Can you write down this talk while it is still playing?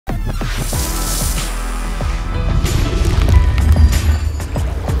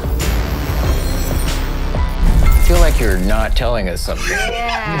you're not telling us something.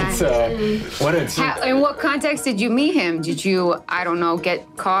 Yeah. In what context did you meet him? Did you, I don't know,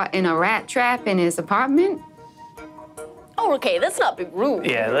 get caught in a rat trap in his apartment? Oh, okay, let's not be rude.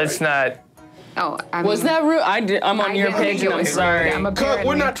 Yeah, let's not. Oh, I Was mean, that rude? I'm on your page and I'm sorry.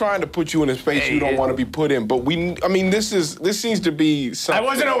 We're not trying to put you in a space you don't want to be put in, but I mean, this seems to be something. I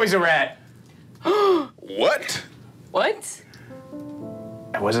wasn't always a rat. What? What?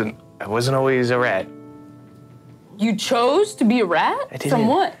 I wasn't always a rat. You chose to be a rat? I didn't. From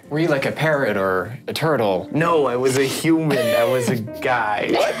what? Were you like a parrot or a turtle? No, I was a human. I was a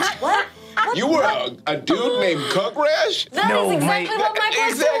guy. What? You were a dude named Cugrash? That is exactly what my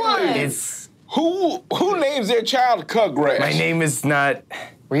question was. It's who names their child Cugrash? my name is not.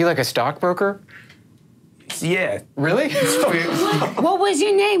 Were you like a stockbroker? Yeah. Really? what was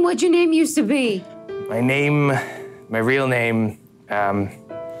your name? What'd your name used to be? My real name,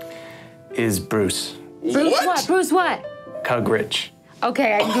 is Bruce Bruce what? Bruce what? Cugrich.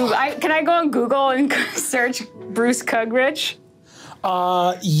 Okay, can I go on Google and search Bruce Cugrich?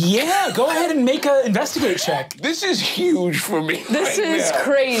 Yeah, go ahead and make an investigate check. This is huge for me. This right is now.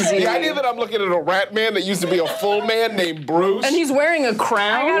 crazy. The idea that I'm looking at a rat man that used to be a full man named Bruce. And he's wearing a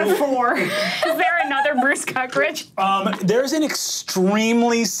crown. I got a 4. Is there another Bruce Cugrich? There's an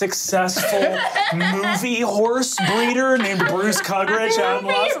extremely successful movie horse breeder named Bruce Cugrich out in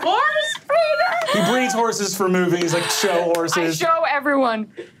Los. Horse breeder? He breeds horses for movies, like show horses. I show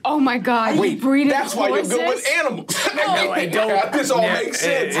everyone. Oh my God, you breeded That's why you're good with animals. No, I don't. This all makes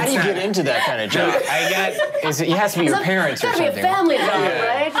sense. How do you get into that kind of job? It has to be your parents or It's something. gotta be a family job,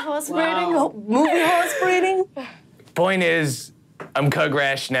 right? Horse breeding, movie horse breeding. Point is, I'm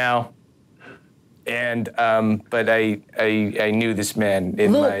Cugrash now. And but I knew this man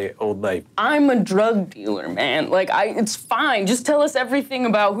in my old life. I'm a drug dealer, man. Like, it's fine. Just tell us everything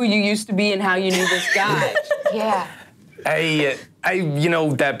about who you used to be and how you knew this guy. Yeah. You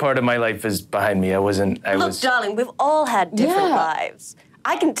know, that part of my life is behind me. Look, darling, we've all had different lives.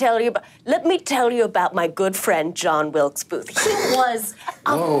 I can tell you about, let me tell you about my good friend, John Wilkes Booth. He was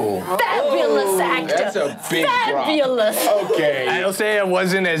a fabulous actor. That's a big fabulous. Drop. Okay. I'll say I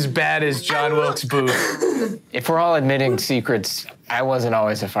wasn't as bad as John Wilkes Booth. If we're all admitting secrets, I wasn't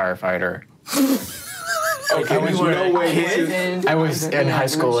always a firefighter. Okay, there's no way this is... I was in high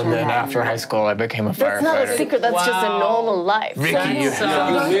school, and then after high school, I became a That's not a firefighter. secret, that's just a normal life. Ricky, You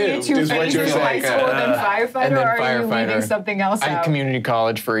lived, is what you're high saying. school, then firefighter, and then or are you firefighter. leaving something else I had out? community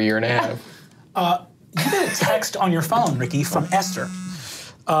college for a year and a half. You get a text on your phone, Ricky, from Esther.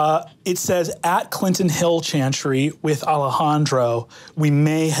 It says, at Clinton Hill Chantry with Alejandro, we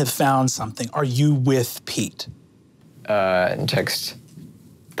may have found something. Are you with Pete? And text,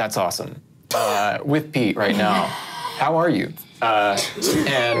 that's awesome. With Pete right now. How are you?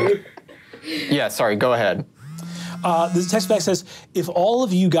 And yeah, sorry, go ahead. The text back says, if all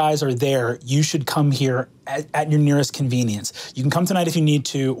of you guys are there, you should come here at your nearest convenience. You can come tonight if you need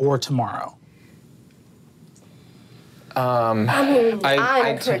to, or tomorrow. I'm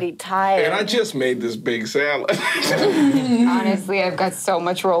pretty tired. And I just made this big salad. Honestly, I've got so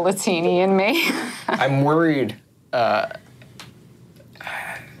much rollatini in me. I'm worried.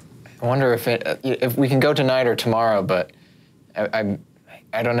 I wonder if we can go tonight or tomorrow, but I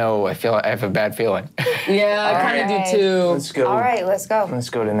don't know. I feel I have a bad feeling. Yeah, I kind of do too. Let's go. All right, let's go. Let's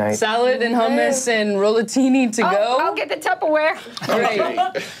go tonight. Salad and hummus and rollatini to go. I'll get the Tupperware.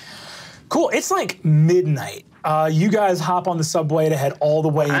 Great. Cool, it's like midnight. You guys hop on the subway to head all the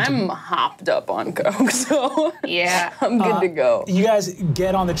way into... I'm hopped up on coke, so Yeah. I'm good to go. You guys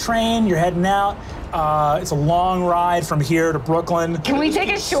get on the train, you're heading out. It's a long ride from here to Brooklyn. Can we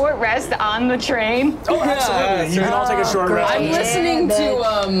take a short rest on the train? Oh, absolutely. You can all take a short rest. I'm listening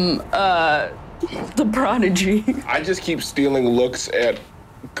to The Prodigy. I just keep stealing looks at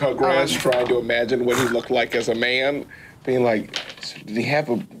Cugrash, trying to imagine what he looked like as a man, being like, did he have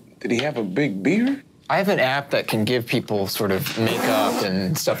a big beard? I have an app that can give people sort of makeup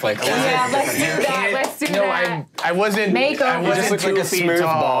and stuff like that. Yeah, let's do that. Let's do that. I wasn't. Makeup. I You wasn't just look like 2 a feet smooth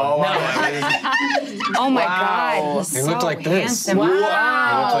tall. ball. No, Oh my God. He's It looked so like this. handsome. It looked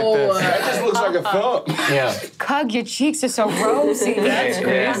like this. That just looks like a thumb. Yeah. Cug, your cheeks are so rosy. That's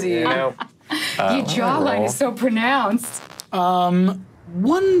crazy. You know, Your jawline is so pronounced.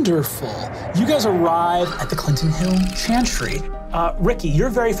 Wonderful. You guys arrive at the Clinton Hill Chantry. Ricky, you're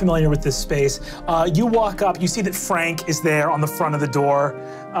very familiar with this space. You walk up, you see that Frank is there on the front of the door.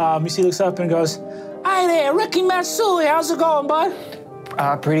 You see he looks up and goes, "Hi there, Ricky Matsui, how's it going, bud?"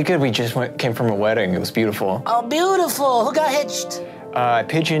 Pretty good. We just came from a wedding. It was beautiful. Oh, beautiful. Who got hitched? A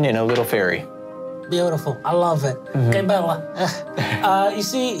pigeon and a little fairy. Beautiful. I love it. Okay, Bella. You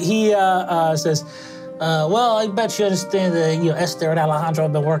see, he says, Well, I bet you understand that, Esther and Alejandro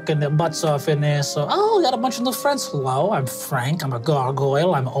have been working their butts off in there, so... Oh, got a bunch of new friends. Hello, I'm Frank, I'm a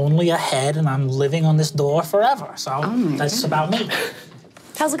gargoyle, I'm only a head, and I'm living on this door forever. So that's about me.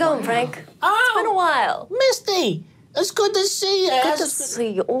 How's it going, Frank? Oh, it's been a while. Misty, it's good to see you. Good to see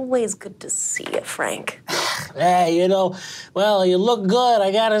you. Always good to see you, Frank. Hey, well, you look good,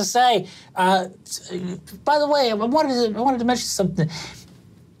 I gotta say. By the way, I wanted to mention something.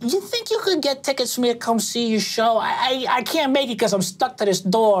 You think you could get tickets for me to come see your show? I can't make it because I'm stuck to this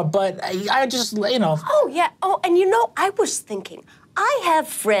door, but I just, Oh, yeah. Oh, and I was thinking, I have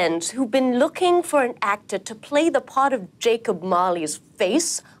friends who've been looking for an actor to play the part of Jacob Marley's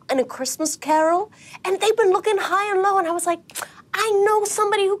face in A Christmas Carol, and they've been looking high and low, and I was like, I know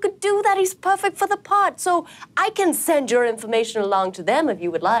somebody who could do that. He's perfect for the part. So I can send your information along to them if you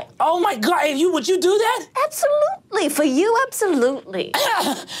would like. Oh, my God. Would you do that? Absolutely. For you, absolutely.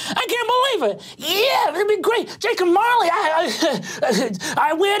 I can't believe it. Yeah, that'd be great. Jacob Marley,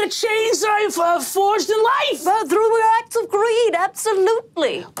 I wear the chains I've forged in life. Through acts of greed,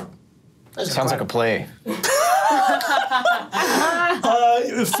 absolutely. Sounds like a play.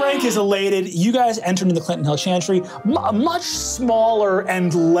 Frank is elated. You guys enter into the Clinton Hill Chantry, a much smaller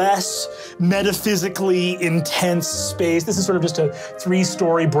and less metaphysically intense space. This is sort of just a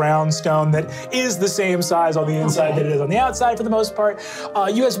 3-story brownstone that is the same size on the inside that it is on the outside for the most part.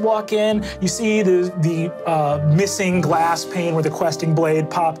 You guys walk in, you see the missing glass pane where the questing blade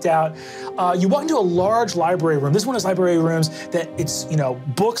popped out. You walk into a large library room. This is one of those library rooms that it's,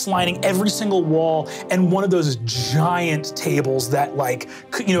 books lining every single wall, and one of those giant tables that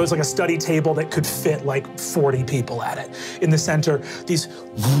it's like a study table that could fit like 40 people at it. In the center, these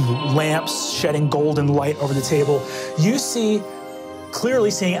lamps shedding golden light over the table. You see, clearly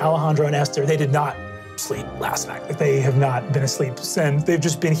seeing Alejandro and Esther, they did not sleep last night. They have not been asleep since. They've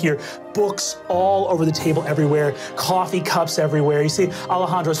just been here. Books all over the table everywhere, coffee cups everywhere. You see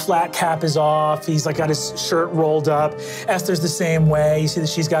Alejandro's flat cap is off. He's got his shirt rolled up. Esther's the same way. You see that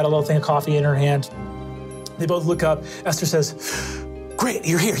she's got a little thing of coffee in her hand. They both look up. Esther says, "Great,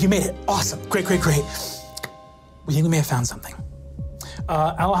 you're here. You made it. Awesome. Great, great, great. We think we may have found something."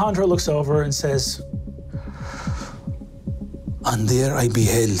 Alejandro looks over and says, "And there I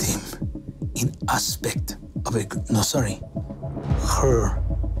beheld him in aspect of it.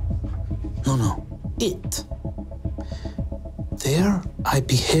 There I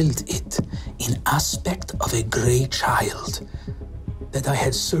beheld it in aspect of a gray child that I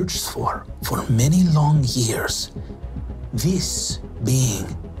had searched for many long years. This being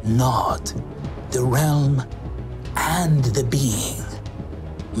Nod, the realm and the being,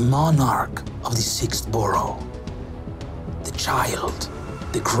 monarch of the 6th borough, the child,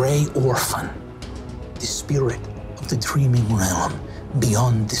 the gray orphan, the spirit of the dreaming realm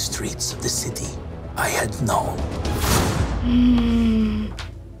beyond the streets of the city I had known."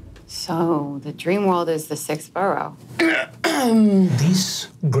 So the dream world is the 6th borough. This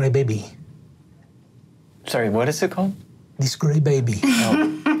gray baby. Sorry, what is it called? This gray baby.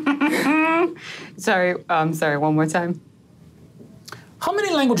 Oh. Sorry, one more time. How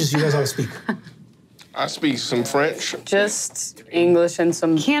many languages do you guys all speak? I speak some French. Just English and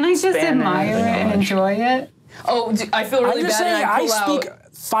some Can't I just Spanish. admire it and enjoy it? Oh, I feel really I'm just bad. saying, And I pull speak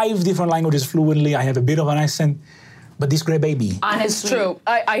out. 5 different languages fluently. I have a bit of an accent, but this gray baby. It's true.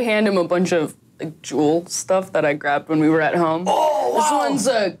 I hand him a bunch of jewel stuff that I grabbed when we were at home. Oh, This wow. one's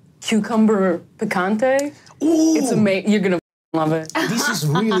a cucumber picante. Ooh. It's amazing. You're gonna love it. This is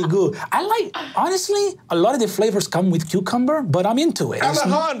really good. Honestly, a lot of the flavors come with cucumber, but I'm into it.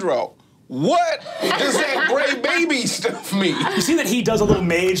 Alejandro, what does that gray baby stuff mean? You see that he does a little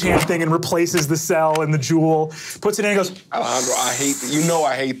mage hand thing and replaces the cell and the jewel, puts it in and goes, Alejandro, I hate this. You know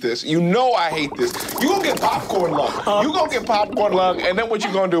I hate this. You know I hate this. You gonna get popcorn lung. You gonna get popcorn lung, and then what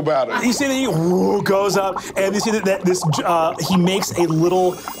you gonna do about it? you see that he goes up, and you see that he makes a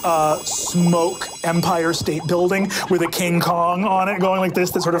little smoke Empire State Building with a King Kong on it going like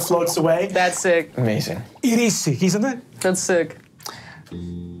this that sort of floats away. That's sick. Amazing. It is sick, isn't it? That's sick.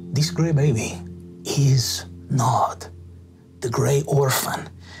 This gray baby is Nod, the gray orphan.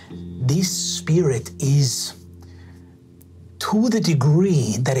 This spirit is, to the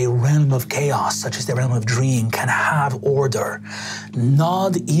degree that a realm of chaos, such as the realm of dream, can have order,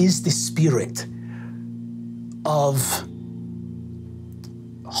 Nod is the spirit of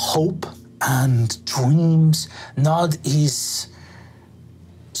hope and dreams. Nod is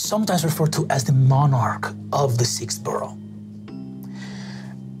sometimes referred to as the monarch of the 6th borough.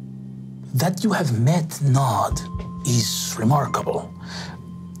 That you have met Nod is remarkable.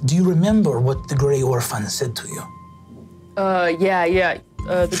 Do you remember what the Grey Orphan said to you? Yeah.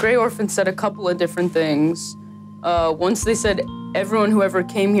 the Grey Orphan said a couple of different things. Once they said everyone who ever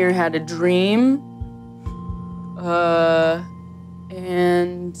came here had a dream.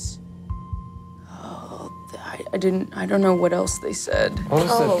 And I don't know what else they said. What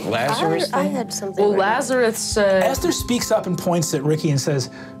was the Lazarus thing? I had something. Well, Lazarus said. Esther speaks up and points at Ricky and says,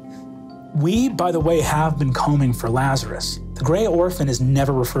 "We, by the way, have been combing for Lazarus. The Grey Orphan is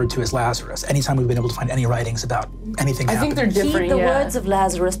never referred to as Lazarus anytime we've been able to find any writings about anything I happening." think they're different. Heed the words of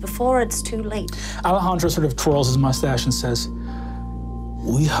Lazarus before it's too late. Alejandro sort of twirls his mustache and says,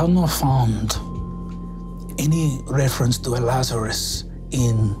 "We have not found any reference to a Lazarus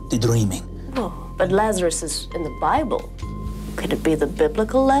in the dreaming." Oh, but Lazarus is in the Bible. Could it be the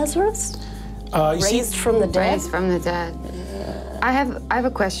biblical Lazarus? Raised from the dead? Raised from the dead. I have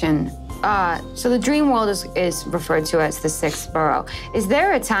a question. So the dream world is referred to as the sixth borough. Is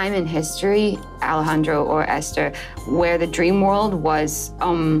there a time in history, Alejandro or Esther, where the dream world was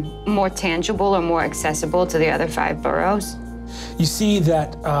more tangible or more accessible to the other 5 boroughs? You see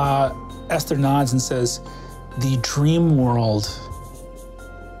that Esther nods and says, the dream world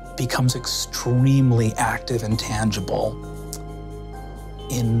becomes extremely active and tangible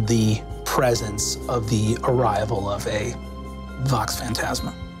in the presence of the arrival of a Vox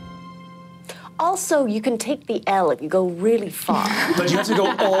Phantasma. Also, you can take the L if you go really far. But you have to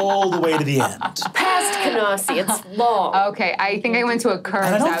go all the way to the end. Past Canarsie, it's long. Okay, I think I went to a curve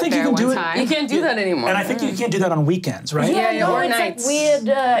And I don't out think you there can do one it- time. You can't do that anymore. And I think you can't do that on weekends, right? Yeah, no, or it's nights. like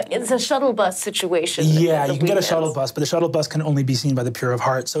weird, it's a shuttle bus situation. Yeah, at the you can get a weekends. shuttle bus, but the shuttle bus can only be seen by the pure of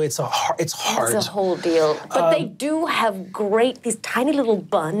heart, so it's hard. It's a whole deal. But they do have these tiny little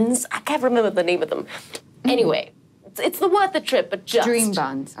buns. I can't remember the name of them. Anyway, it's worth the trip, but just. Dream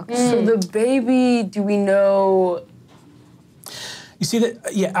buns. Okay. So the baby, do we know? You see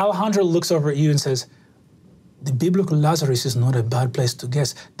that, yeah, Alejandro looks over at you and says, the biblical Lazarus is not a bad place to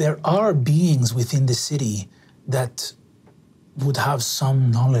guess. There are beings within the city that would have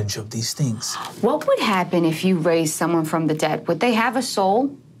some knowledge of these things. What would happen if you raised someone from the dead? Would they have a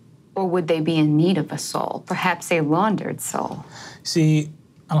soul? Or would they be in need of a soul? Perhaps a laundered soul? See,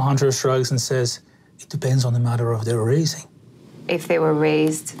 Alejandro shrugs and says, it depends on the matter of their raising. If they were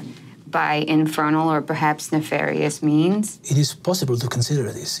raised by infernal or perhaps nefarious means? It is possible to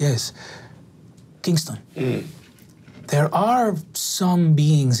consider this, yes. Kingston, there are some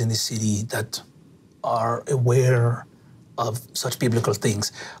beings in the city that are aware of such biblical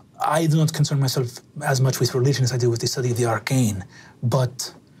things. I do not concern myself as much with religion as I do with the study of the arcane,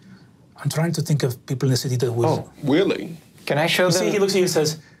 but I'm trying to think of people in the city that would... Oh, Willie. Can I show You them? see, he looks at you and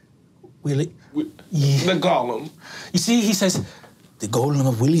says, Willie? The Golem. You see, he says, the Golem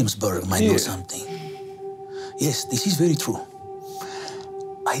of Williamsburg might know something. Yes, this is very true.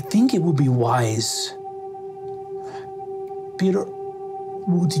 I think it would be wise. Peter,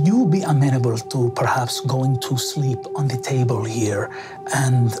 would you be amenable to perhaps going to sleep on the table here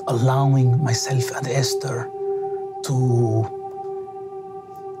and allowing myself and Esther to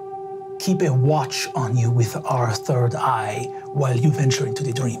keep a watch on you with our third eye while you venture into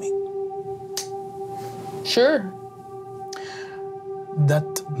the dreaming? Sure. That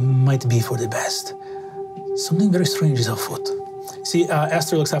might be for the best. Something very strange is afoot. See,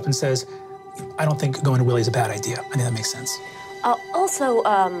 Esther looks up and says, I don't think going to Willie's a bad idea. I think that makes sense. Also,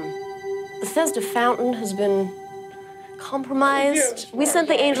 Bethesda Fountain has been compromised. We sent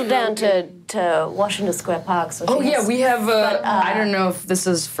the angel down to Washington Square Park. So Oh yeah, we have. I don't know if this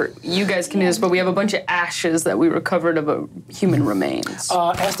is for you guys can do this, but we have a bunch of ashes that we recovered of a human remains.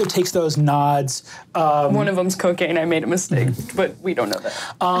 Esther takes those nods. One of them's cocaine. I made a mistake, but we don't know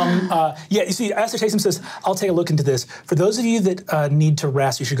that. Yeah, you see, Esther takes and says, I'll take a look into this. For those of you that need to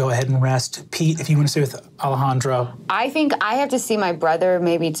rest, you should go ahead and rest. Pete, if you want to stay with Alejandro. I think I have to see my brother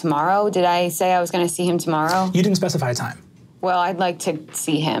maybe tomorrow. Did I say I was going to see him tomorrow? You didn't specify a time. Well, I'd like to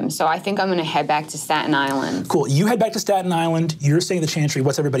see him, so I think I'm going to head back to Staten Island. Cool. You head back to Staten Island. You're staying at the Chantry.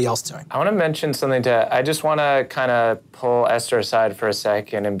 What's everybody else doing? I want to mention something I just want to kind of pull Esther aside for a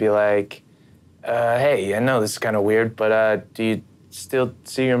second and be like, hey, I know this is kind of weird, but do you still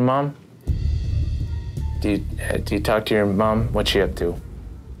see your mom? Do you talk to your mom? What's she up to?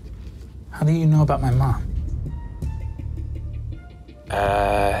 How do you know about my mom?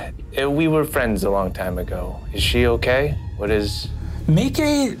 We were friends a long time ago. Is she okay? What is... Make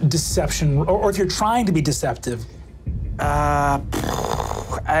a deception, or if you're trying to be deceptive. I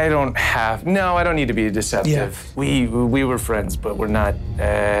don't need to be deceptive. Yeah. We were friends, but we're not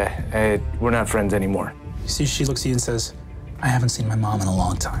friends anymore. See, she looks at you and says, I haven't seen my mom in a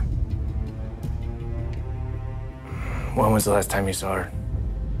long time. When was the last time you saw her?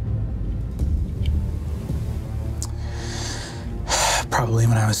 probably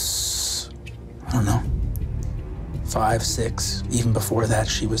when I was, I don't know, 5, 6. Even before that,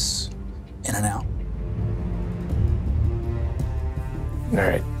 she was in and out. All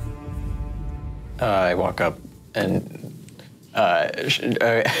right. I walk up and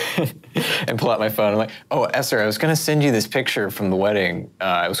and pull out my phone. I'm like, oh, Esther, I was gonna send you this picture from the wedding.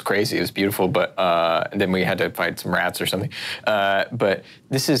 It was crazy, it was beautiful, but and then we had to fight some rats or something. But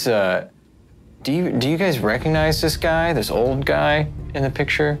this is, do you guys recognize this guy, this old guy in the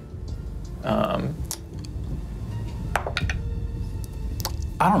picture? I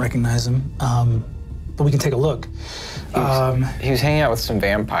don't recognize him, but we can take a look. He was hanging out with some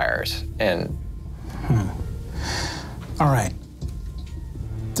vampires, and... All right.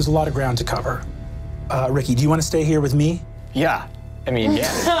 There's a lot of ground to cover. Ricky, do you want to stay here with me? Yeah. I mean,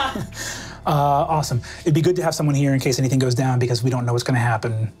 yeah. Awesome. It'd be good to have someone here in case anything goes down because we don't know what's going to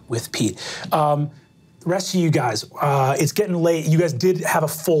happen with Pete. The rest of you guys, it's getting late. You guys did have a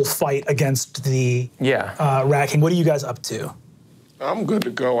full fight against the Rat King. What are you guys up to? I'm good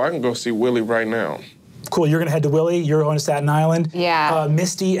to go. I can go see Willie right now. Cool. You're going to head to Willie. You're going to Staten Island. Yeah.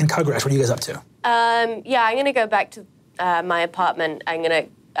 Misty and Kugrash, what are you guys up to? Yeah, I'm gonna go back to my apartment. I'm gonna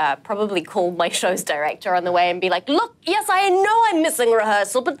probably call my show's director on the way and be like, look, yes, I know I'm missing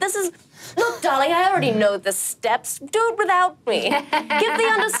rehearsal, but this is, look, darling, I already know the steps. Do it without me. Give the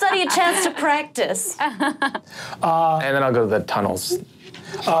understudy a chance to practice. And then I'll go to the tunnels.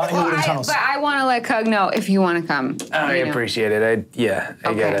 But I want to let Cug know if you want to come. I appreciate it. I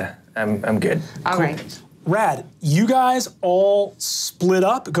get it. I'm good. All right. Rad, you guys all split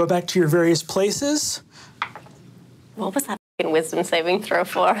up, go back to your various places. What was that fucking wisdom saving throw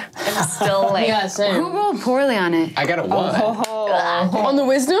for? I'm still late. Yeah, same. Who rolled poorly on it? I got a 1. On the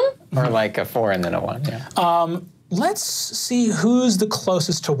wisdom? Or like a 4 and then a 1, yeah. Let's see who's the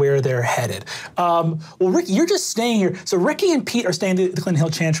closest to where they're headed. Well, Ricky, you're just staying here. So Ricky and Pete are staying at the Clinton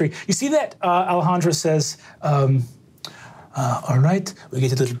Hill Chantry. You see that Alejandro says, all right, we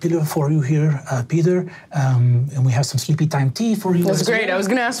get a little pillow for you here, Peter, and we have some sleepy time tea for you. That's great. I was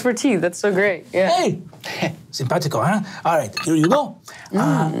gonna ask for tea. That's so great. Yeah. Hey, simpatico, huh? All right, here you go.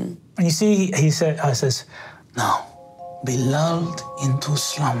 And you see, he says, now, be lulled into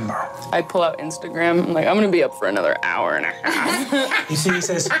slumber. I pull out Instagram. I'm like, I'm gonna be up for another hour and a half. You see, he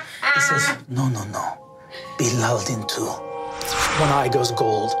says, no, be lulled into. One eye goes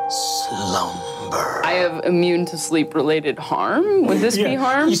gold, slumber. I have immune to sleep-related harm. Would this be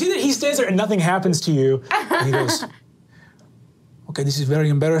harm? You see that he stands there and nothing happens to you. And he goes, okay, this is very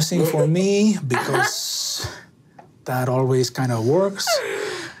embarrassing for me because that always kind of works.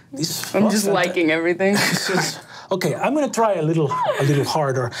 I'm just liking everything. Okay, I'm gonna try a little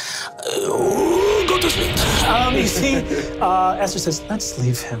harder. Go to sleep. You see, Esther says, let's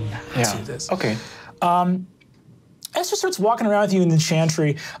leave him to this. Okay. Esther starts walking around with you in the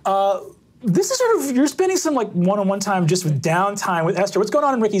chantry. This is sort of, you're spending some like one-on-one time just with downtime with Esther. What's going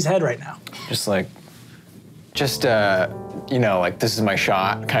on in Ricky's head right now? Just you know, like this is my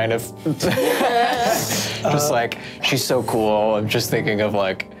shot, kind of. Just like, she's so cool. I'm just thinking of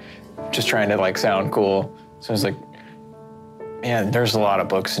like, just trying to like sound cool. So I was like, man, there's a lot of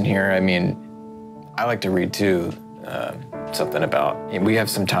books in here. I mean, I like to read too. Something about, we have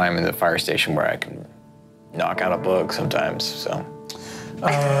some time in the fire station where I can knock out a book sometimes, so.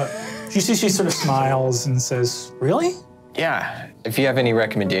 You see she sort of smiles and says, really? Yeah, if you have any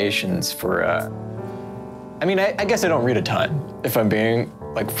recommendations for, I mean, I guess I don't read a ton, if I'm being,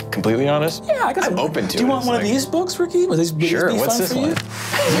 like, completely honest. Yeah, I guess I'm open to it. Do you want one of these books, Ricky? Would this be sure, fun what's this for one?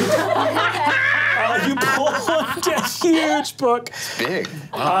 You pull a huge book. It's big.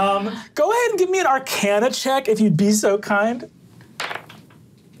 Wow. Go ahead and give me an Arcana check, if you'd be so kind.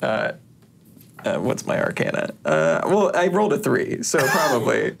 What's my Arcana? Well, I rolled a 3, so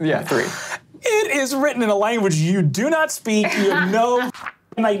probably, yeah, 3. It is written in a language you do not speak. You have no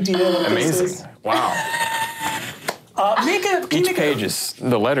idea what this is. Amazing. Wow. Each page is,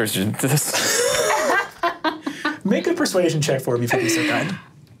 the letters are this. Make a persuasion check for me, if you'd be so kind.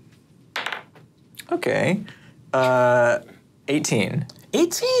 Okay. 18.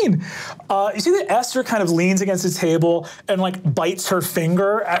 18. You see that Esther kind of leans against the table and like bites her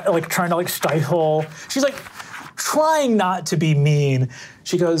finger, like trying to like stifle. She's like trying not to be mean.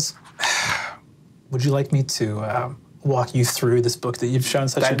 She goes, would you like me to walk you through this book that you've shown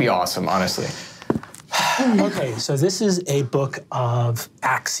such That'd be awesome, honestly. Okay, so this is a book of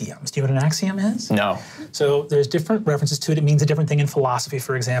axioms. Do you know what an axiom is? No. So there's different references to it. It means a different thing in philosophy,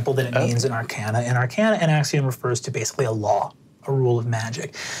 for example, than it means in Arcana. In Arcana, an axiom refers to basically a law, a rule of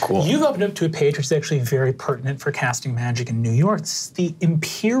magic. Cool. You've opened up to a page which is actually very pertinent for casting magic in New York. It's the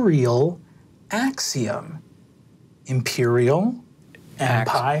imperial axiom. Imperial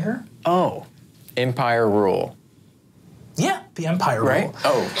Empire. Oh, Empire rule. Yeah, the Empire Right? rule.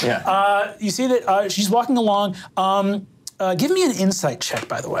 Oh, yeah. You see that she's walking along. Give me an insight check,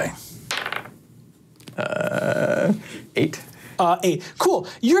 by the way. 8. 8. Cool.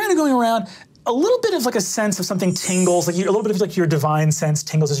 You're kind of going around. A little bit of like a sense of something tingles, like a little bit of like your divine sense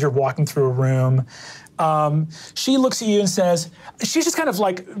tingles as you're walking through a room. She looks at you and says, she's just kind of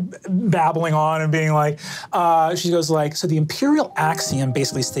like babbling on and being like, she goes like, so the imperial axiom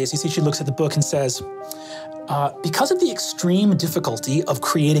basically states, you see she looks at the book and says, because of the extreme difficulty of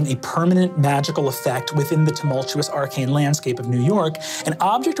creating a permanent magical effect within the tumultuous arcane landscape of New York, an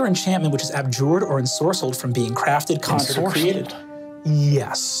object or enchantment which is abjured or ensorcelled from being crafted, conjured, or created.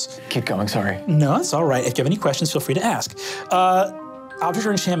 Yes. Keep going, sorry. No, it's all right. If you have any questions, feel free to ask. Object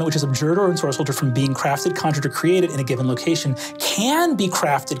or enchantment which is abjured or ensorcelled from being crafted, conjured, or created in a given location can be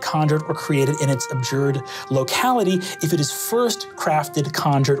crafted, conjured, or created in its abjured locality if it is first crafted,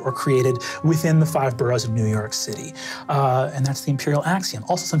 conjured, or created within the 5 boroughs of New York City. And that's the imperial axiom,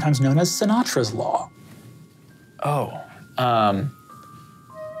 also sometimes known as Sinatra's law. Oh,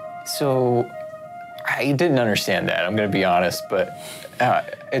 so I didn't understand that, I'm gonna be honest, but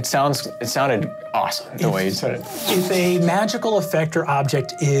it sounded awesome the way you said it. If a magical effect or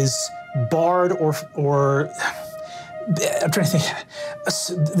object is barred or I'm trying to think.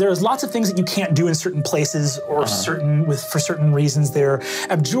 There's lots of things that you can't do in certain places or for certain reasons. They're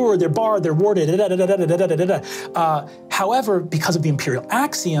abjured, they're barred, they're warded. However, because of the imperial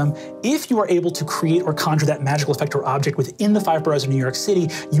axiom, if you are able to create or conjure that magical effect or object within the 5 boroughs of New York City,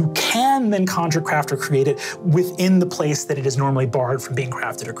 you can then conjure, craft, or create it within the place that it is normally barred from being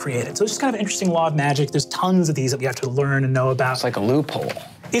crafted or created. So it's just kind of an interesting law of magic. There's tons of these that we have to learn and know about. It's like a loophole.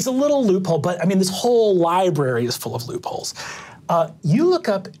 It's a little loophole, but I mean, this whole library is full of loopholes. You look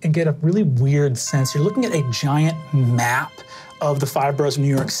up and get a really weird sense. You're looking at a giant map of the 5 boroughs of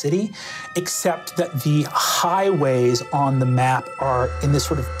New York City, except that the highways on the map are in this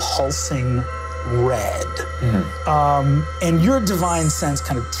sort of pulsing red. And your divine sense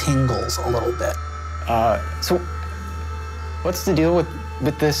kind of tingles a little bit. So what's the deal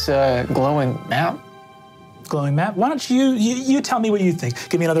with this glowing map? Glowing map? Why don't you tell me what you think.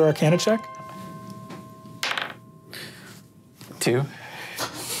 Give me another Arcana check. 2.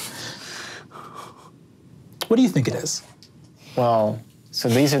 What do you think it is? Well, so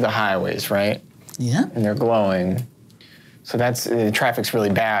these are the highways, right? Yeah. And they're glowing. So that's, the traffic's really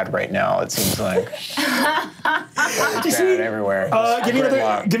bad right now, it seems like. It's bad everywhere. Give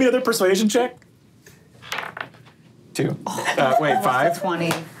me another persuasion check. 2. Wait, 5?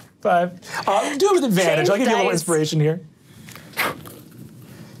 20. 5. Do it with advantage. I'll give you a little inspiration here.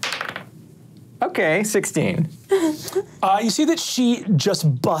 Okay, 16. You see that she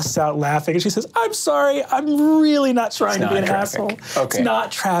just busts out laughing and she says, I'm sorry, I'm really not trying to be an asshole. Okay. It's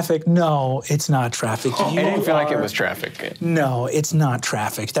not traffic. No, it's not traffic. I didn't feel like it was traffic. No, it's not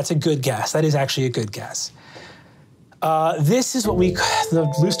traffic. That's a good guess. That is actually a good guess. This is what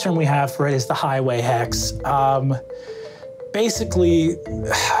the loose term we have for it is the highway hex. Basically,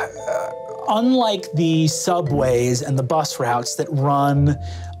 unlike the subways and the bus routes that run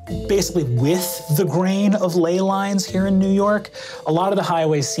basically with the grain of ley lines here in New York, a lot of the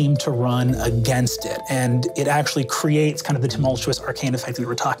highways seem to run against it, and it actually creates kind of the tumultuous arcane effect that we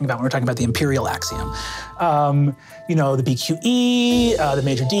were talking about when we were talking about the imperial axiom. You know, the BQE, the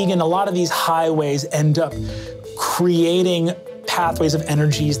Major Deegan, a lot of these highways end up creating pathways of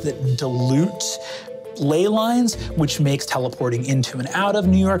energies that dilute ley lines, which makes teleporting into and out of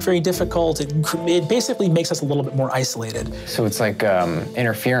New York very difficult. It basically makes us a little bit more isolated. So it's like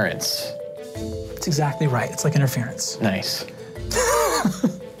interference. That's exactly right. It's like interference. Nice.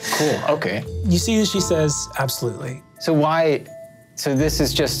 Cool, okay. You see that she says, absolutely. So so this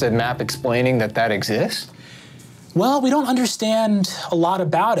is just a map explaining that exists? Well, we don't understand a lot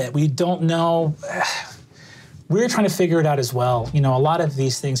about it. We don't know. We're trying to figure it out as well. You know, a lot of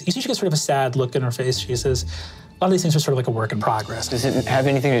these things, you see she gets sort of a sad look in her face. She says, a lot of these things are sort of like a work in progress. Does it have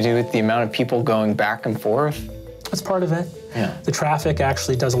anything to do with the amount of people going back and forth? That's part of it. Yeah. The traffic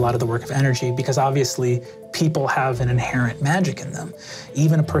actually does a lot of the work of energy because obviously people have an inherent magic in them.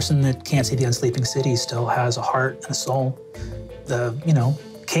 Even a person that can't see the unsleeping city still has a heart and a soul. You know,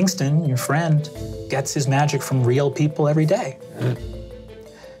 Kingston, your friend, gets his magic from real people every day.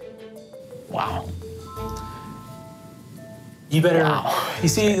 Wow. You better, you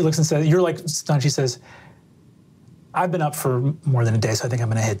see, he looks and says, you're like stunned. She says, I've been up for more than a day, so I think I'm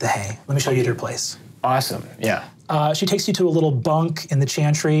gonna hit the hay. Let me show you to your place. Awesome, yeah. She takes you to a little bunk in the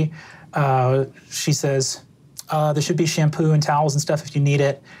chantry. She says, there should be shampoo and towels and stuff if you need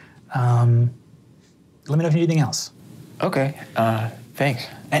it. Let me know if you need anything else. Okay, Thanks.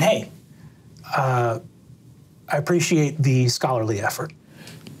 And hey, I appreciate the scholarly effort.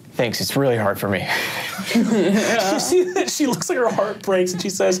 Thanks, it's really hard for me. You see that she looks like her heart breaks and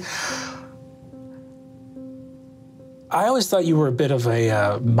she says, I always thought you were a bit of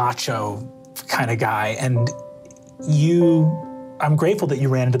a macho kind of guy, and I'm grateful that you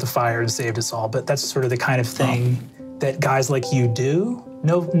ran into the fire and saved us all, but that's sort of the kind of thing that guys like you do.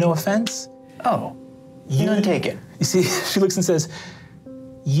 No offense. Oh, none taken. You see, she looks and says,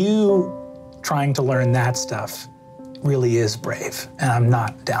 you trying to learn that stuff really is brave, and I'm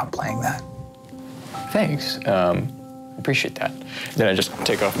not downplaying that. Thanks. Appreciate that. Then I just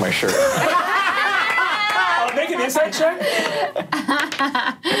take off my shirt. Make an insight check.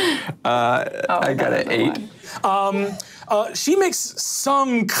 I got an 8. She makes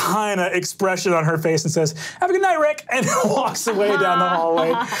some kind of expression on her face and says, "Have a good night, Rick," and walks away down the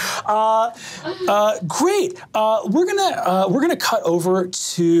hallway. Great. We're gonna cut over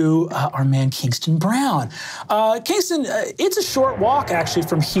to our man Kingston Brown. Kingston, it's a short walk actually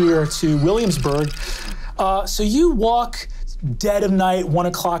from here to Williamsburg. So you walk dead of night, 1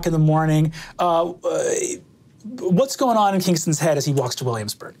 o'clock in the morning. What's going on in Kingston's head as he walks to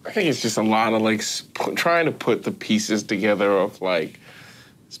Williamsburg? I think it's just a lot of like trying to put the pieces together of like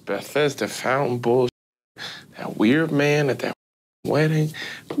this Bethesda Fountain bullshit, that weird man at that wedding.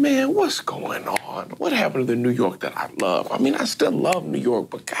 Man, what's going on? What happened to the New York that I love? I mean, I still love New York,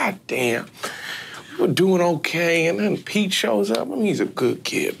 but goddamn, we're doing okay. And then Pete shows up. I mean, he's a good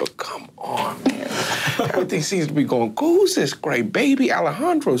kid, but come on, man. Everything seems to be going, who's this great baby?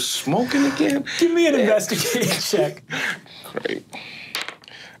 Alejandro's smoking again? Give me an investigating check. Great.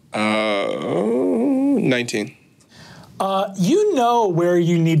 19. You know where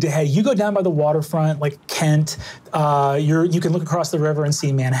you need to head. You go down by the waterfront, like Kent. You can look across the river and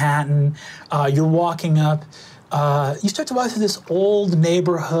see Manhattan. You're walking up. You start to walk through this old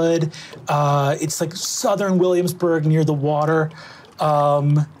neighborhood. It's like southern Williamsburg near the water.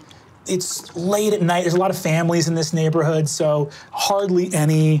 It's late at night. There's a lot of families in this neighborhood, so hardly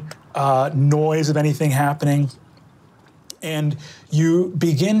any noise of anything happening. And you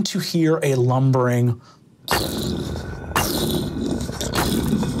begin to hear a lumbering.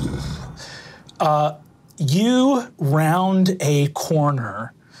 You round a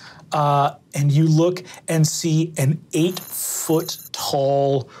corner and you look and see an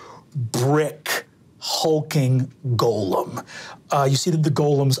 8-foot-tall brick hulking golem. You see that the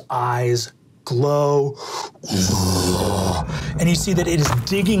golem's eyes glow, and you see that it is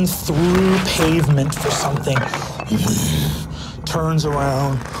digging through pavement for something. Turns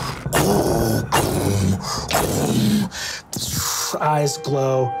around, eyes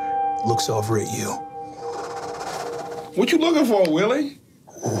glow, looks over at you. What you looking for, Willie?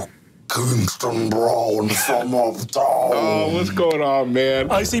 Kingston Brown from uptown. Oh, what's going on, man?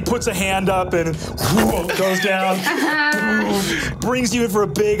 I see he puts a hand up and goes down, brings you in for a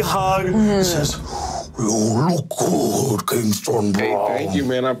big hug, says, "You look good, Kingston Brown." Hey, thank you,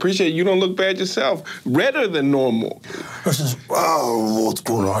 man. I appreciate it. You don't look bad yourself. Redder than normal. I says, "Well, what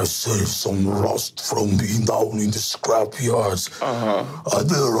can I say? Some rust from being down in the scrapyards.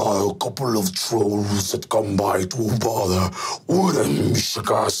 There are a couple of trolls that come by to bother.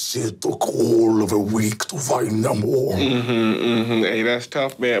 It took all of a week to find them all." Hey, that's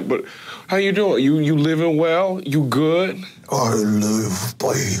tough, man. But how you doing? You living well? You good? I live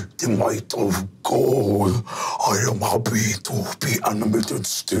by the might of God. I am happy to be animated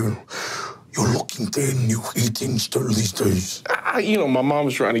still. You're looking thin, you eating still these days. You know, my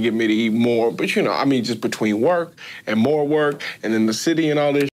mom's trying to get me to eat more, but you know, I mean, just between work and more work and then the city and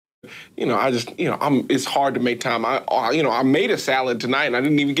all this, you know, it's hard to make time. I made a salad tonight and I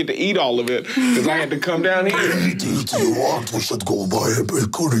didn't even get to eat all of it because I had to come down here. Do you want? We should go by a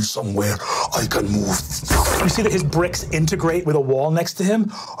bakery somewhere. I can move. You see that his bricks integrate with a wall next to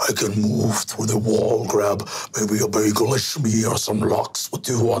him? I can move through the wall, grab maybe a bagel, a shmee, or some lox. What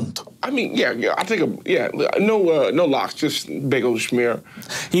do you want? I mean, yeah, I think, no lox, just bagel schmear.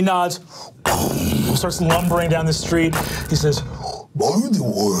 He nods, starts lumbering down the street. He says, "By the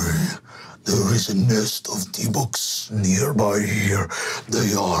way, there is a nest of T-Bucks nearby here.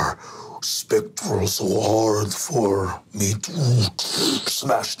 They are spectral, so hard for me to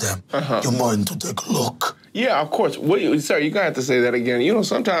smash them. You mind to take a look?" Yeah, of course. Sir, you're gonna have to say that again. You know,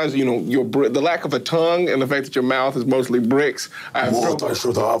 sometimes, you know, the lack of a tongue and the fact that your mouth is mostly bricks. I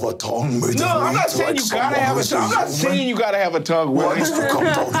should have a tongue made No, I'm not saying you gotta have a tongue. I'm not saying you gotta have a tongue, Willie. Why did you come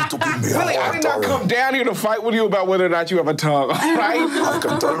down here to give me a Willie, I did not come down here to fight with you about whether or not you have a tongue, all right? I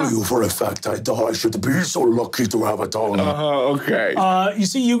can tell you for a fact I should be so lucky to have a tongue. Okay. You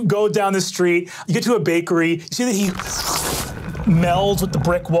see, you go down the street, you get to a bakery, you see that he melds with the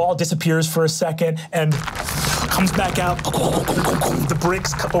brick wall, disappears for a second, and comes back out. The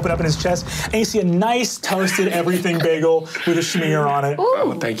bricks open up in his chest, and you see a nice toasted everything bagel with a schmear on it.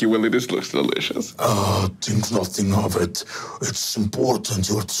 Oh, thank you, Willie. This looks delicious. Think nothing of it. It's important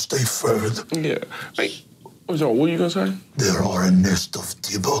you have to stay fed. Yeah. Hey, what are you gonna say? There are a nest of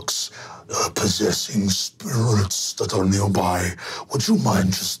D-bucks possessing spirits that are nearby. Would you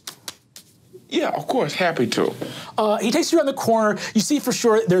mind just... Yeah, of course, happy to. He takes you around the corner. You see for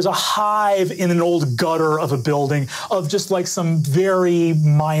sure there's a hive in an old gutter of a building of just like some very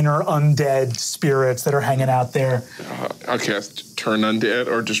minor undead spirits that are hanging out there. I'll cast Turn Undead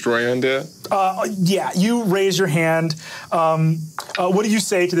or Destroy Undead. Yeah, you raise your hand. What do you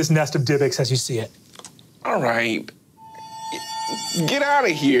say to this nest of Dybbuk's as you see it? All right. Get out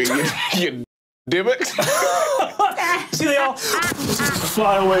of here, you Dybbuk's. See, they all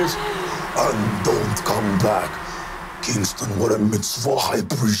fly away. And don't come back. Kingston, what a mitzvah. I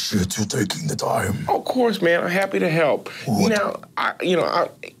appreciate you taking the time. Of course, man. I'm happy to help. Now, I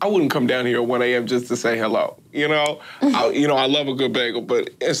wouldn't come down here at 1 a.m. just to say hello. I love a good bagel, but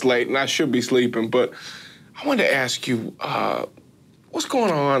it's late and I should be sleeping. But I wanted to ask you, what's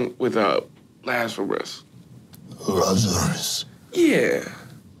going on with Lazarus? Lazarus? Yeah.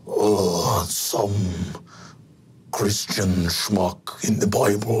 Some Christian schmuck in the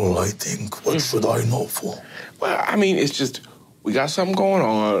Bible, I think. What should I know for? Well, I mean, it's just, we got something going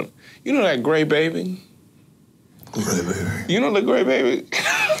on. You know that gray baby? Gray baby? You know the gray baby?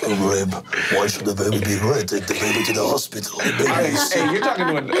 Why should the baby be gray? Take the baby to the hospital. Hey,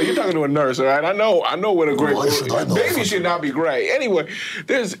 you're talking to a nurse, all right? I know what a gray baby should not be gray. Anyway,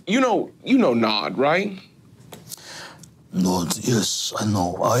 there's, you know Nod, right? Nod, yes, I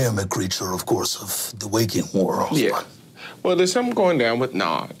know. I am a creature, of course, of the waking world. Yeah. Well, there's something going down with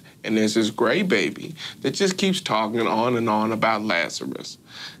Nod, and there's this gray baby that just keeps talking on and on about Lazarus.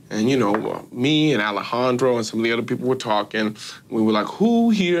 And, me and Alejandro and some of the other people were talking. We were like, who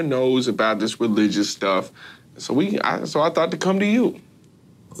here knows about this religious stuff? So I thought to come to you.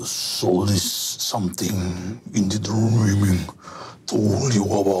 So this something in the dreaming told you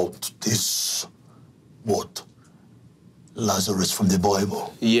about this, what? Lazarus from the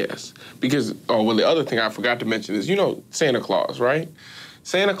Bible? Yes, because, the other thing I forgot to mention is, Santa Claus, right?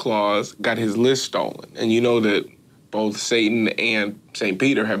 Santa Claus got his list stolen, and you know that both Satan and St.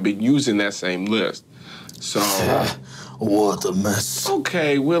 Peter have been using that same list. So... What a mess.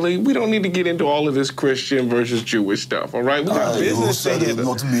 Okay, Willie, we don't need to get into all of this Christian versus Jewish stuff, all right? We got business to handle.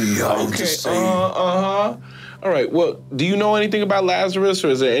 Not me, I'm just saying. All right, well, do you know anything about Lazarus, or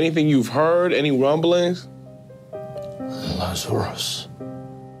is there anything you've heard, any rumblings? Lazarus.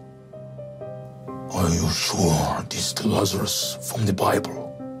 Are you sure this is Lazarus from the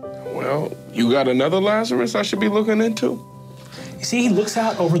Bible? Well, you got another Lazarus I should be looking into? You see, he looks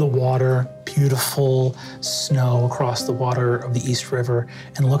out over the water, beautiful snow across the water of the East River,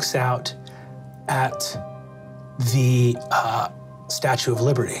 and looks out at the Statue of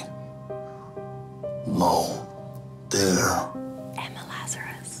Liberty. No, there. Emma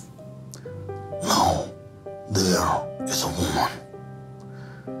Lazarus. No, there is a woman.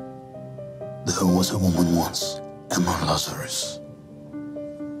 There was a woman once, Emma Lazarus.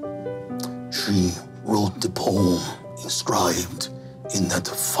 She wrote the poem inscribed in that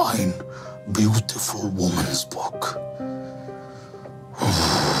fine, beautiful woman's book.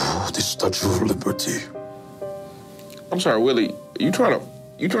 The Statue of Liberty. I'm sorry, Willie, you trying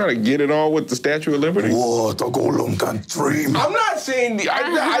to get it on with the Statue of Liberty? What? A golem can't dream. I'm not saying,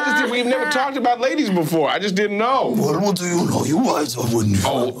 I just, we've never talked about ladies before. I just didn't know. Well, what do you know? You guys are when you...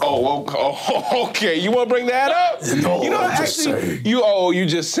 Okay. You want to bring that up? No, I'm just saying. You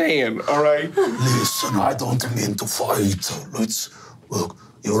just saying, all right? Listen, I don't mean to fight. Look,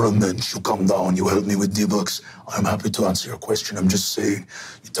 you're a mensch. You come down, you help me with debugs. I'm happy to answer your question. I'm just saying,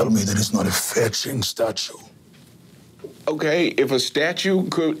 you tell me that it's not a fetching statue. Okay, if a statue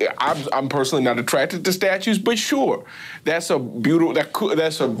could, I'm personally not attracted to statues, but sure, that's a beautiful.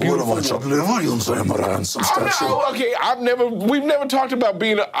 That's a beautiful. What am I handsome statue? We've never talked about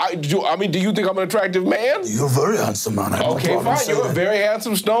being. Do you think I'm an attractive man? You're a very handsome man. Okay, fine. You're a very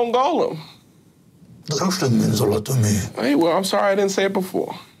handsome stone golem. That actually means a lot to me. Hey, well, I'm sorry I didn't say it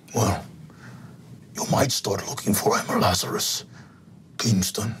before. Well, you might start looking for Emma Lazarus.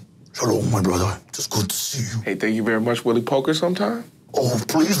 Kingston. Shalom, my brother. Just good to see you. Hey, thank you very much. Will he poker sometime? Oh,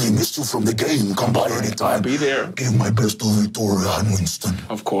 please, we missed you from the game. Come by anytime. I'll be there. Give my best to Victoria and Winston.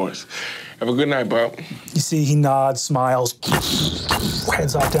 Of course. Have a good night, Bob. You see, he nods, smiles,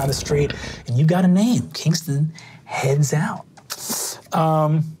 heads off down the street, and you got a name. Kingston heads out.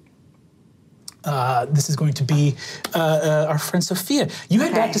 This is going to be our friend Sofia. You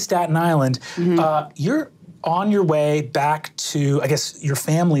head back to Staten Island. You're on your way back to, I guess, your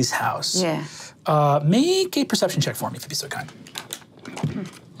family's house. Yeah. Make a perception check for me, if you'd be so kind.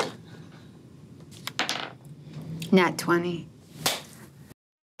 Nat 20.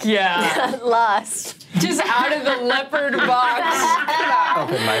 Yeah. Lost. Just out of the leopard box.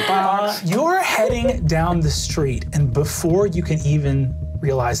 Open my box. You're heading down the street, and before you can even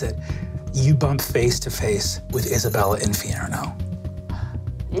realize it, you bump face to face with Isabella Infierno.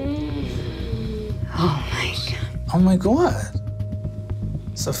 Oh my God. Oh my God.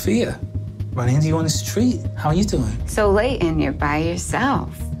 Sofia, running into you on the street. How are you doing? So late and you're by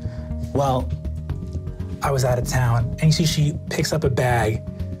yourself. Well, I was out of town, and you see she picks up a bag.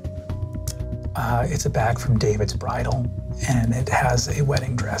 It's a bag from David's Bridal, and it has a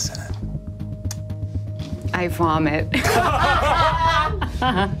wedding dress in it. I vomit.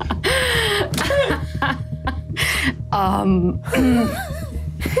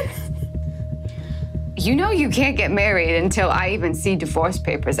 You know you can't get married until I even see divorce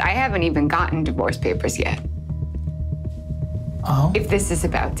papers. I haven't even gotten divorce papers yet. Oh? If this is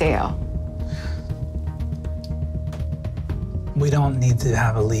about Dale. We don't need to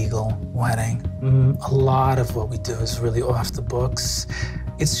have a legal wedding. A lot of what we do is really off the books.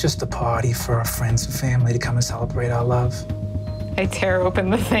 It's just a party for our friends and family to come and celebrate our love. I tear open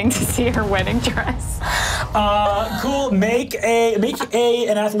the thing to see her wedding dress. Cool. Make an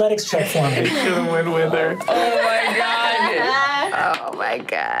athletics check for me. Should have went with her. Oh my God. Oh my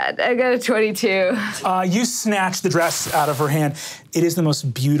God. I got a 22. You snatch the dress out of her hand. It is the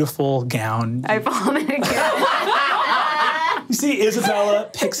most beautiful gown. I vomit again. You see Isabella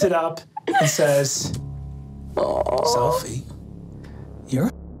picks it up and says, Sophie,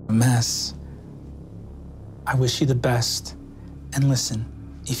 you're a mess. I wish you the best. And listen,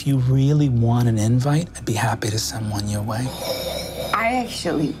 if you really want an invite, I'd be happy to send one your way. I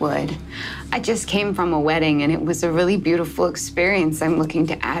actually would. I just came from a wedding and it was a really beautiful experience. I'm looking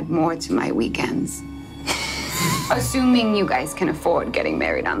to add more to my weekends. Assuming you guys can afford getting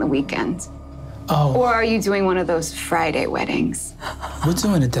married on the weekends. Oh. Or are you doing one of those Friday weddings? We're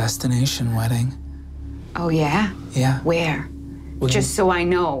doing a destination wedding. Oh, yeah? Yeah. Where? Just so I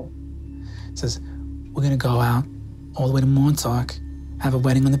know. It says, we're gonna go out all the way to Montauk, have a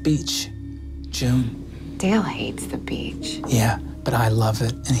wedding on the beach, June. Dale hates the beach. Yeah, but I love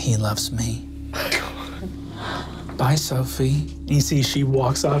it, and he loves me. Bye, Sophie. And you see she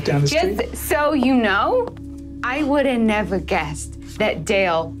walks off down the street. Just so you know, I would have never guessed that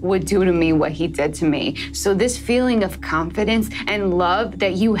Dale would do to me what he did to me. So this feeling of confidence and love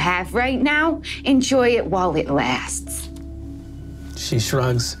that you have right now, enjoy it while it lasts. She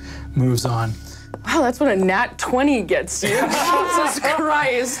shrugs, moves on. Wow, that's what a nat 20 gets you. Jesus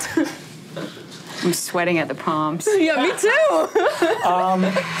Christ. I'm sweating at the palms. Yeah, me too.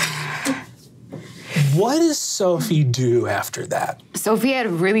 What does Sophie do after that? Sophie had a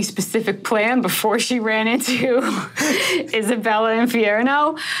really specific plan before she ran into Isabella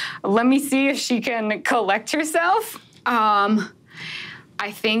Infierno. Let me see if she can collect herself. I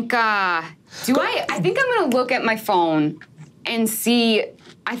think I'm gonna look at my phone and see.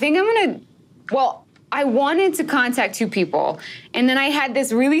 I wanted to contact 2 people, and then I had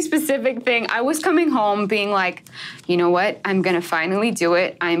this really specific thing. I was coming home being like, you know what? I'm gonna finally do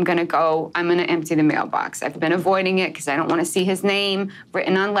it. I'm gonna empty the mailbox. I've been avoiding it because I don't wanna see his name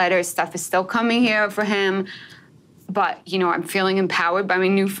written on letters. Stuff is still coming here for him. But, I'm feeling empowered by my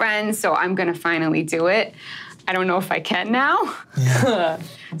new friends, so I'm gonna finally do it. I don't know if I can now. Yeah.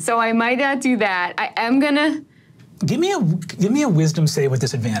 So I might not do that. I am gonna... Give me a wisdom save with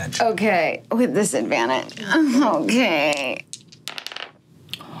disadvantage. Okay, with disadvantage. Okay.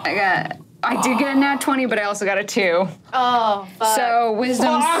 I did get a nat 20, but I also got a 2. Oh, fuck. So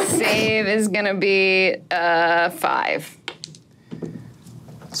wisdom save is gonna be 5.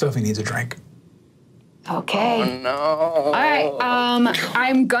 Sophie needs a drink. Okay. Oh, no. All right,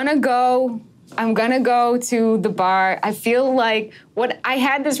 I'm gonna go to the bar. I feel like I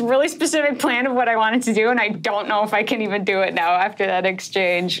had this really specific plan of what I wanted to do, and I don't know if I can even do it now after that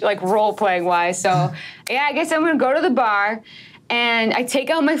exchange, like role-playing wise. So yeah, I guess I'm gonna go to the bar, and I take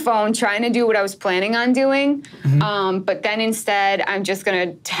out my phone, trying to do what I was planning on doing, but then instead, I'm just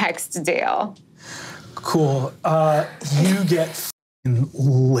gonna text Dale. Cool. You get f***ing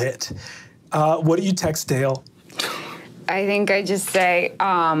lit. What do you text Dale? I think I just say,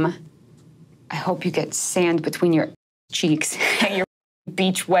 I hope you get sand between your cheeks at your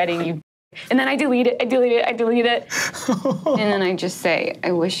beach wedding, you. And then I delete it. And then I just say,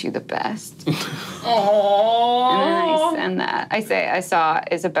 I wish you the best. Aww. And then I send that. I say, I saw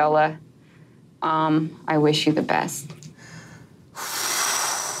Isabella I wish you the best.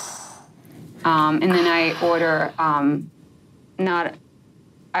 And then I order,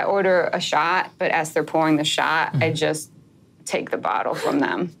 I order a shot, but as they're pouring the shot, I just take the bottle from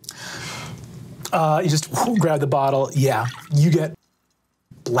them. You just grab the bottle. Yeah, you get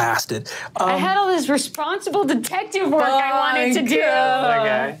blasted. I had all this responsible detective work I wanted to do.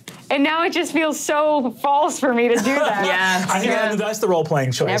 Okay. And now it just feels so false for me to do that. Yeah. That's the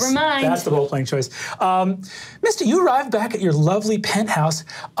role-playing choice. Never mind. That's the role-playing choice. Misty, you arrive back at your lovely penthouse,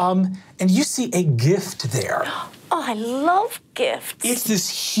 and you see a gift there. Oh, I love gifts. It's this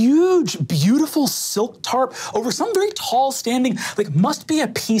huge, beautiful silk tarp over some very tall standing, like must be a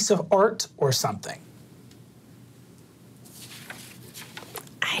piece of art or something.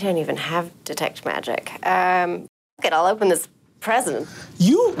 I don't even have detect magic. I'll open this present.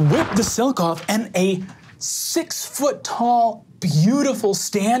 You whip the silk off, and a 6-foot-tall, beautiful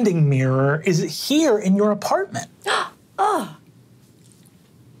standing mirror is here in your apartment. Oh.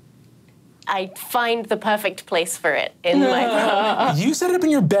 I find the perfect place for it in my room. You set it up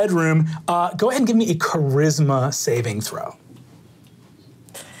in your bedroom. Go ahead and give me a charisma saving throw.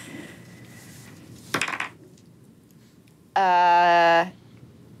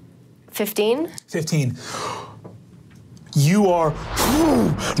 15? 15. You are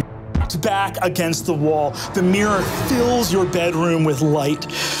back against the wall. The mirror fills your bedroom with light.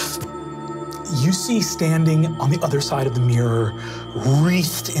 You see standing on the other side of the mirror,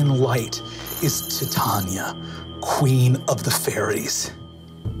 wreathed in light, is Titania, Queen of the Fairies.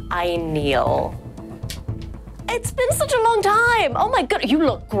 I kneel. It's been such a long time. Oh my God, you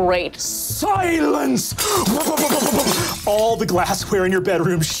look great. Silence! All the glassware in your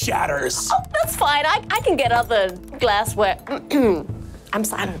bedroom shatters. Oh, that's fine. I can get other glassware. I'm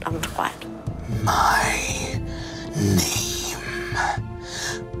silent. I'm quiet. My name.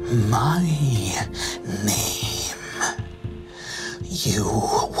 You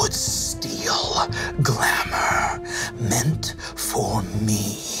would steal glamour meant for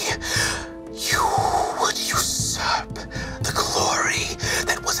me. You would usurp the glory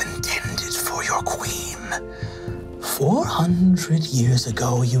that was intended for your queen. 400 years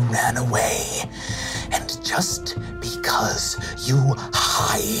ago, you ran away. And just because you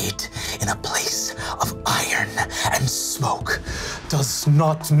hide in a place of iron and smoke does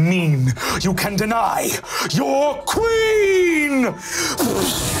not mean you can deny your queen!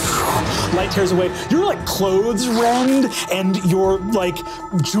 Light tears away. Your like clothes rend and your like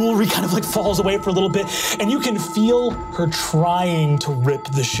jewelry kind of like falls away for a little bit, and you can feel her trying to rip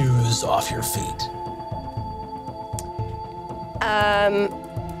the shoes off your feet.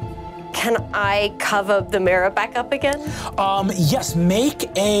 Can I cover the mirror back up again? Yes, make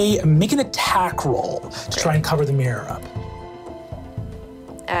an attack roll to try and cover the mirror up.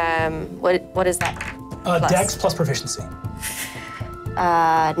 What is that? Dex plus proficiency.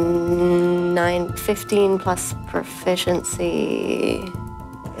 15 plus proficiency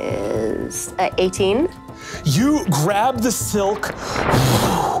is 18. You grab the silk,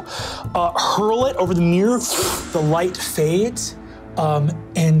 hurl it over the mirror, the light fades,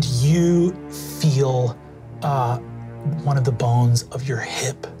 and you feel one of the bones of your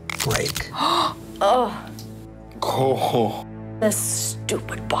hip break. Oh. This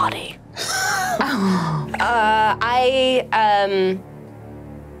stupid body.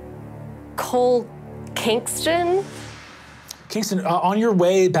 Cole Kingston? Kingston, on your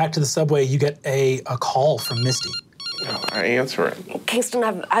way back to the subway, you get a call from Misty. Oh, I answer it. Kingston,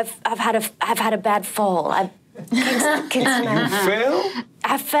 I've had a bad fall. Kingston, You fell?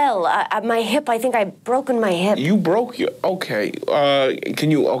 I fell. My hip. I think I broken my hip. You broke your. Okay. Can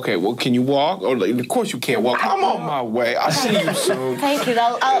you? Okay. Well, can you walk? Or of course you can't walk. I'm on my way. I'll see you soon. Thank you.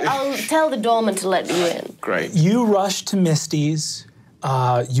 I'll tell the doorman to let you in. Great. You rush to Misty's.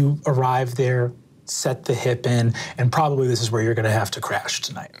 You arrive there, set the hip in, and probably this is where you're going to have to crash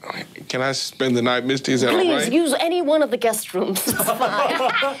tonight. Can I spend the night, Misty? Is that all right? Please use any one of the guest rooms. It's fine.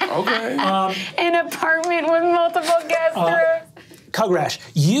 Okay. An apartment with multiple guest rooms. Cugrash,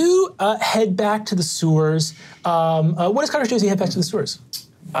 you head back to the sewers. What does Cugrash do as he head back to the sewers?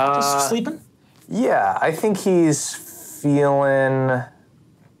 Just sleeping? Yeah, I think he's feeling.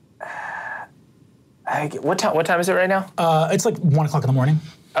 What time is it right now? It's like 1 o'clock in the morning.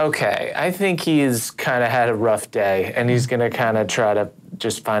 Okay, I think he's kind of had a rough day, and he's gonna kind of try to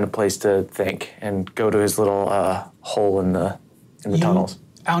just find a place to think and go to his little hole in the tunnels.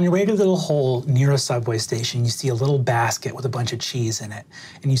 On your way to the little hole near a subway station, you see a little basket with a bunch of cheese in it,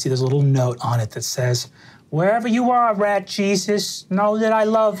 and you see there's a little note on it that says, "Wherever you are, Rat Jesus, know that I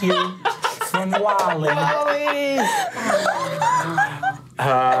love you." From Wally.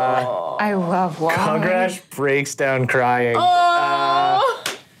 I love Wally. CollegeHumor breaks down crying.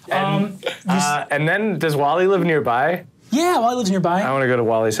 And then, does Wally live nearby? Yeah, Wally lives nearby. I want to go to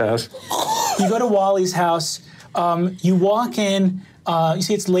Wally's house. You go to Wally's house. You walk in. You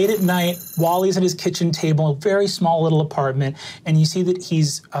see it's late at night. Wally's at his kitchen table, a very small little apartment, and you see that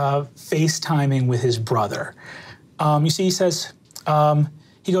he's FaceTiming with his brother. You see he says,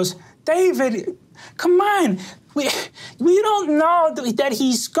 he goes, David, come on. We don't know that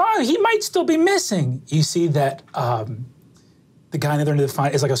he's gone. He might still be missing. You see that the guy on the other end of the phone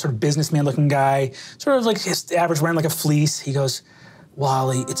is like a sort of businessman-looking guy, sort of like his average, wearing like a fleece. He goes,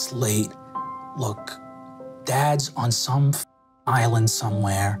 Wally, it's late. Look, Dad's on some island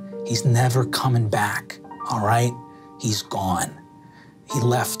somewhere. He's never coming back, all right? He's gone. He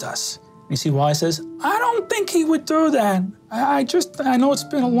left us. You see Wally says, I don't think he would do that. I know it's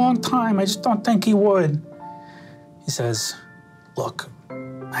been a long time. I just don't think he would. He says, look,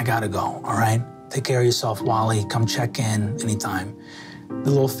 I gotta go, all right? Take care of yourself, Wally. Come check in anytime. The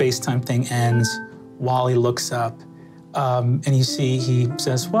little FaceTime thing ends. Wally looks up, and you see he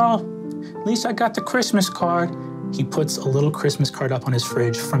says, well, at least I got the Christmas card. He puts a little Christmas card up on his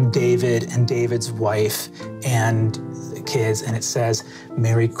fridge from David and David's wife and the kids, and it says,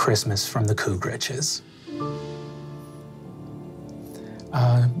 Merry Christmas from the Cougriches.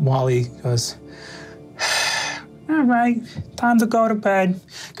 Wally goes, all right, time to go to bed.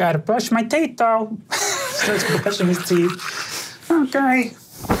 Gotta brush my teeth, though. Starts brushing his teeth. Okay.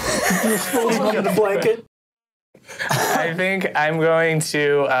 Folds under the blanket. I think I'm going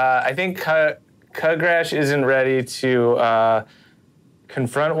to, I think CollegeHumor isn't ready to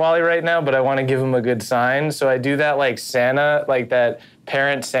confront Wally right now, but I want to give him a good sign. So I do that like Santa, like that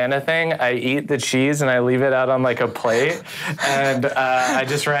parent Santa thing. I eat the cheese and I leave it out on like a plate. And I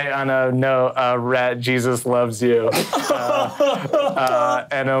just write on a note, Rat, Jesus loves you.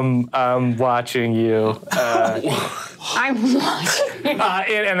 And I'm watching you. I'm watching.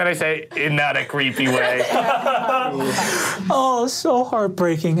 And then I say, in not a creepy way. Oh, so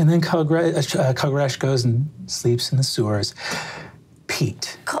heartbreaking. And then CollegeHumor goes and sleeps in the sewers.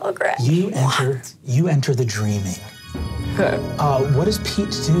 Pete, you enter the dreaming. What does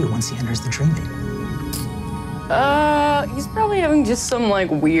Pete do once he enters the dreaming? He's probably having just some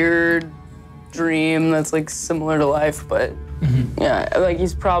like weird dream that's like similar to life, but yeah, like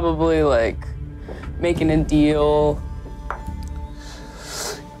he's probably like making a deal.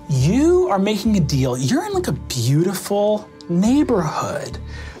 You are making a deal. You're in like a beautiful neighborhood.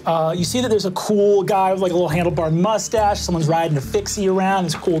 You see that there's a cool guy with like a little handlebar mustache. Someone's riding a fixie around.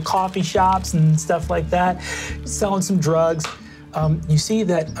 There's cool coffee shops and stuff like that. He's selling some drugs. You see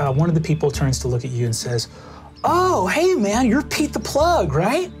that one of the people turns to look at you and says, oh, hey man, you're Pete the Plug,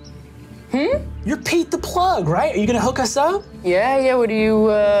 right? You're Pete the Plug, right? Are you gonna hook us up? Yeah, what do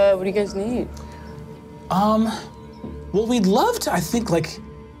you guys need? Well, we'd love to, I think, like,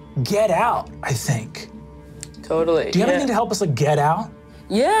 get out, I think. Totally. Do you have anything to help us, like, get out?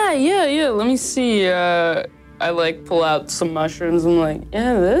 Yeah. Let me see. I like pull out some mushrooms. I'm like,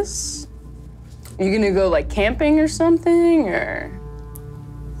 yeah, this. You gonna go like camping or something, or?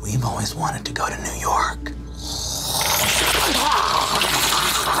 We've always wanted to go to New York.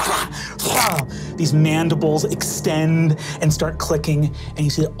 These mandibles extend and start clicking, and you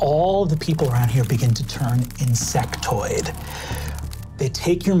see that all the people around here begin to turn insectoid. They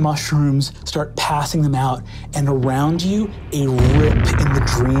take your mushrooms, start passing them out, and around you, a rip in the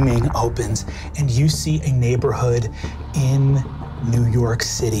dreaming opens, and you see a neighborhood in New York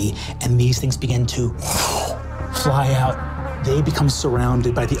City, and these things begin to fly out. They become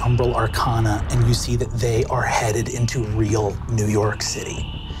surrounded by the Umbral Arcana, and you see that they are headed into real New York City.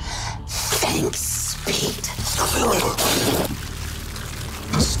 Thanks, Pete.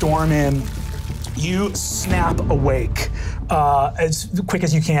 Storm in. You snap awake as quick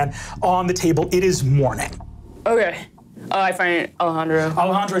as you can. On the table, it is morning. Okay. I find Alejandro.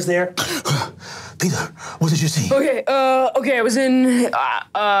 Alejandro's there. Peter, what did you see? Okay, I was in,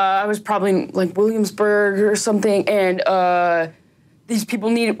 I was probably like Williamsburg or something, and these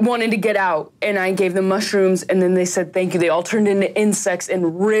people wanted to get out, and I gave them mushrooms, and then they said thank you. They all turned into insects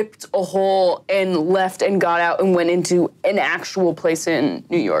and ripped a hole and left and got out and went into an actual place in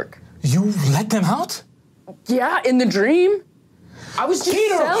New York. You let them out? Yeah, in the dream. I was just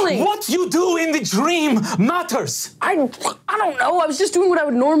selling. What you do in the dream matters. I don't know. I was just doing what I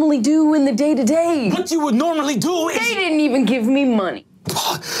would normally do in the day-to-day. What you would normally do is... They didn't even give me money.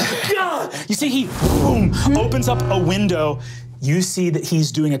 You see, he boom, opens up a window. You see that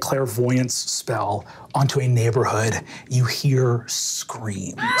he's doing a clairvoyance spell onto a neighborhood. You hear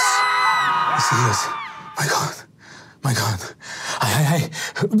screams. You see, he goes, My God.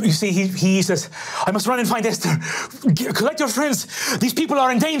 You see, he says, I must run and find Esther. Collect your friends. These people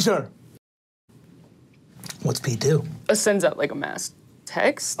are in danger. What's Pete do? Sends out like a mass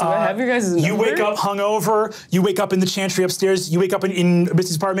text. Do I have your guys' number? You wake up hungover. You wake up in the chantry upstairs. You wake up in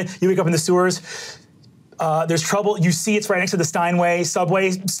Missy's apartment. You wake up in the sewers. There's trouble. You see it's right next to the Steinway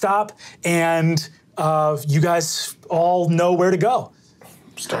subway stop, and you guys all know where to go.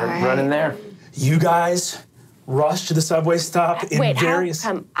 Start running there. You guys rush to the subway stop in Wait, various...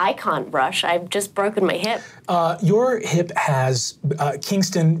 how come I can't rush? I've just broken my hip. Your hip has...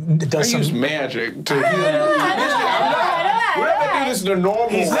 Kingston does I some... use magic to heal you. We're not gonna do this in a normal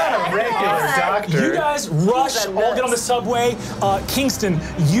way. He's not a regular doctor. You guys rush, all get on the subway. Kingston,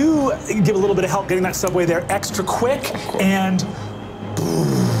 you give a little bit of help getting that subway there extra quick, and boom,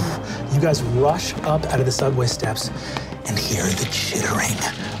 you guys rush up out of the subway steps and hear the chittering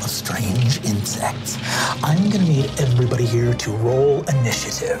of strange insects. I'm gonna need everybody here to roll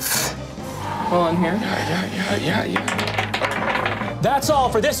initiative. Well, I'm here. Yeah. That's all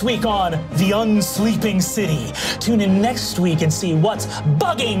for this week on The Unsleeping City. Tune in next week and see what's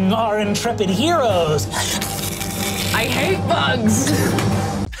bugging our intrepid heroes. I hate bugs.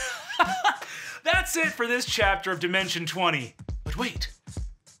 That's it for this chapter of Dimension 20. But wait,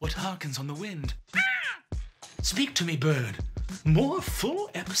 what harkens on the wind? Speak to me, bird. More full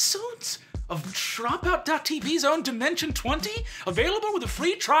episodes of Dropout.tv's own Dimension 20? Available with a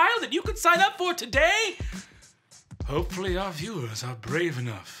free trial that you can sign up for today? Hopefully our viewers are brave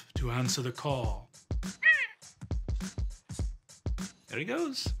enough to answer the call. There he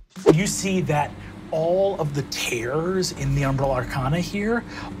goes. You see that all of the tears in the Umbrella Arcana here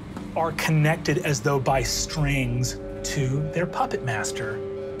are connected as though by strings to their puppet master,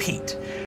 Pete.